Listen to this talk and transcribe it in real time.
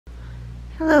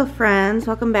Hello friends,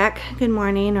 welcome back. Good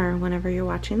morning or whenever you're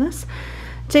watching this.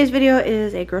 Today's video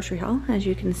is a grocery haul. As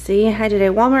you can see, I did a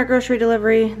Walmart grocery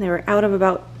delivery. They were out of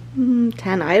about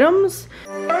 10 items.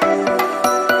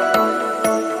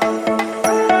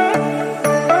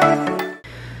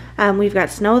 We've got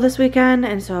snow this weekend,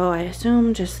 and so I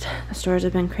assume just the stores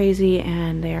have been crazy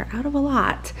and they are out of a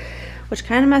lot, which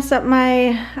kind of messed up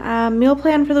my meal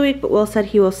plan for the week. But Will said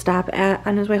he will stop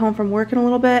on his way home from work in a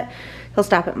little bit. He'll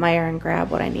stop at Meijer and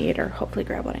grab what I need, or hopefully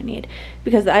grab what I need,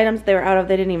 because the items they were out of,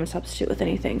 they didn't even substitute with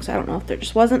anything. So I don't know if there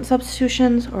just wasn't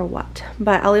substitutions or what,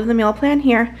 but I'll leave the meal plan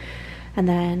here and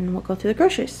then we'll go through the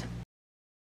groceries.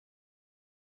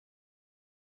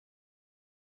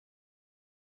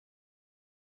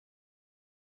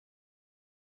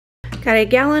 Got a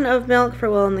gallon of milk for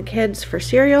Will and the kids for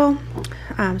cereal,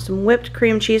 some whipped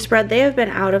cream cheese spread. They have been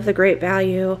out of the Great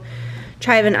Value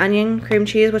chive and onion cream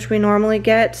cheese, which we normally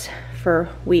get, for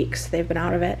weeks. They've been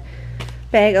out of it.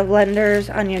 Bag of Lender's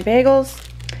onion bagels,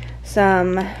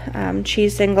 some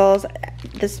cheese singles.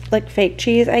 This like fake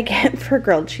cheese I get for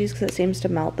grilled cheese because it seems to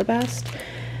melt the best,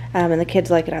 and the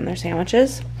kids like it on their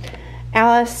sandwiches.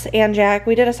 Alice and Jack,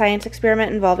 we did a science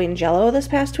experiment involving Jell-O this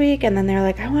past week, and then they're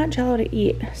like, I want Jell-O to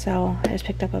eat. So I just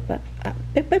picked up a box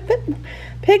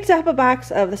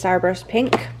of the Starburst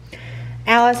Pink.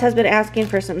 Alice has been asking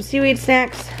for some seaweed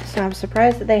snacks, so I'm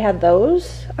surprised that they had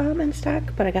those in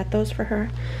stock, but I got those for her.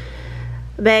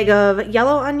 A bag of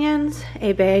yellow onions,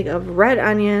 a bag of red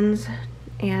onions,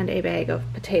 and a bag of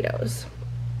potatoes.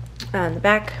 On the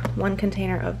back, 1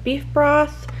 container of beef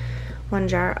broth, 1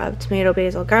 jar of tomato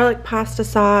basil garlic pasta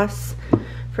sauce.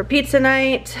 For pizza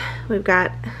night, we've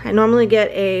got, I normally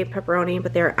get a pepperoni,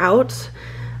 but they're out.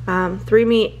 3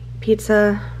 meat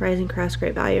pizza, Rising Crust,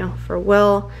 Great Value for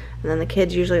Will. And then the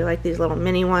kids usually like these little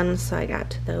mini ones, so I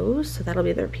got those. So that'll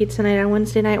be their pizza night on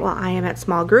Wednesday night while I am at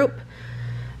small group.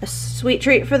 A sweet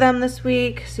treat for them this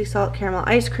week, sea salt caramel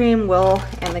ice cream. Will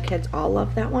and the kids all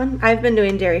love that one. I've been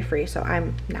doing dairy free, so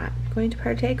I'm not going to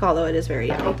partake, although it is very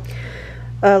yummy.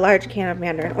 A large can of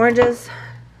mandarin oranges.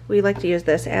 We like to use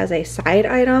this as a side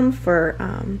item for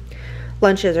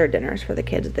lunches or dinners for the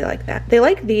kids. They like that. They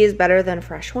like these better than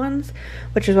fresh ones,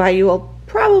 which is why you will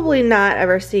probably not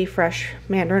ever see fresh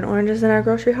mandarin oranges in our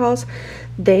grocery hauls.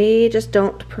 They just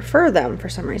don't prefer them for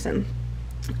some reason.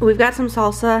 We've got some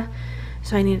salsa,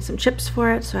 so I needed some chips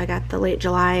for it, so I got the Late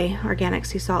July organic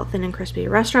sea salt thin and crispy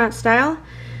restaurant style,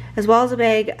 as well as a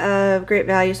bag of Great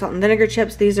Value salt and vinegar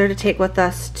chips. These are to take with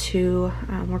us to,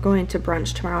 we're going to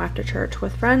brunch tomorrow after church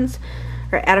with friends,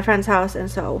 or at a friend's house, and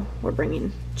so we're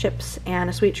bringing chips and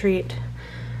a sweet treat.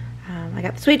 I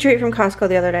got the sweet treat from Costco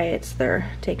the other day. It's their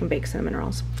take and bake cinnamon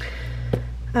rolls.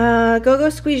 Go-Go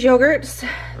Squeeze yogurts,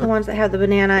 the ones that have the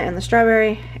banana and the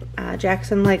strawberry.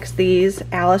 Jackson likes these.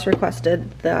 Alice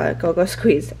requested the Go-Go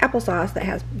Squeeze applesauce that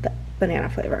has the banana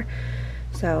flavor.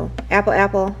 So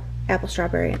apple,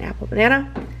 strawberry, and apple banana.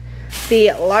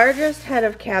 The largest head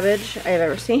of cabbage I've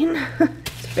ever seen.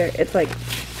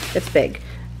 It's big.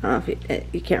 I don't know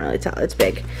if you can't really tell. It's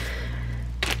big.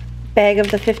 Bag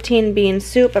of the 15 bean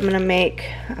soup. I'm gonna make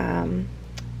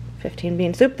 15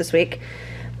 bean soup this week,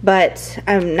 but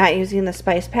I'm not using the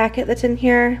spice packet that's in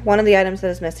here. One of the items that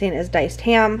is missing is diced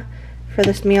ham for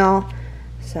this meal,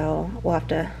 so we'll have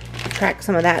to track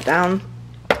some of that down.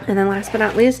 And then last but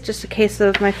not least, just a case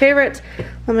of my favorite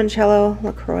limoncello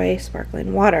LaCroix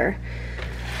sparkling water.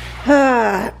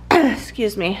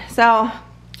 Excuse me. So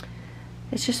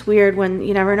it's just weird when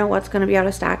you never know what's going to be out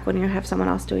of stock when you have someone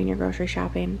else doing your grocery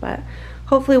shopping, but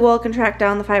hopefully Will can track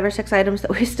down the 5 or 6 items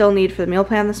that we still need for the meal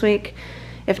plan this week.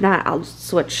 If not, I'll just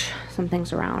switch some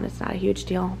things around. It's not a huge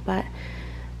deal, but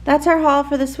that's our haul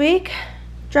for this week.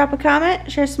 Drop a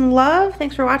comment, share some love.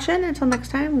 Thanks for watching. Until next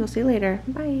time, we'll see you later.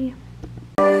 Bye.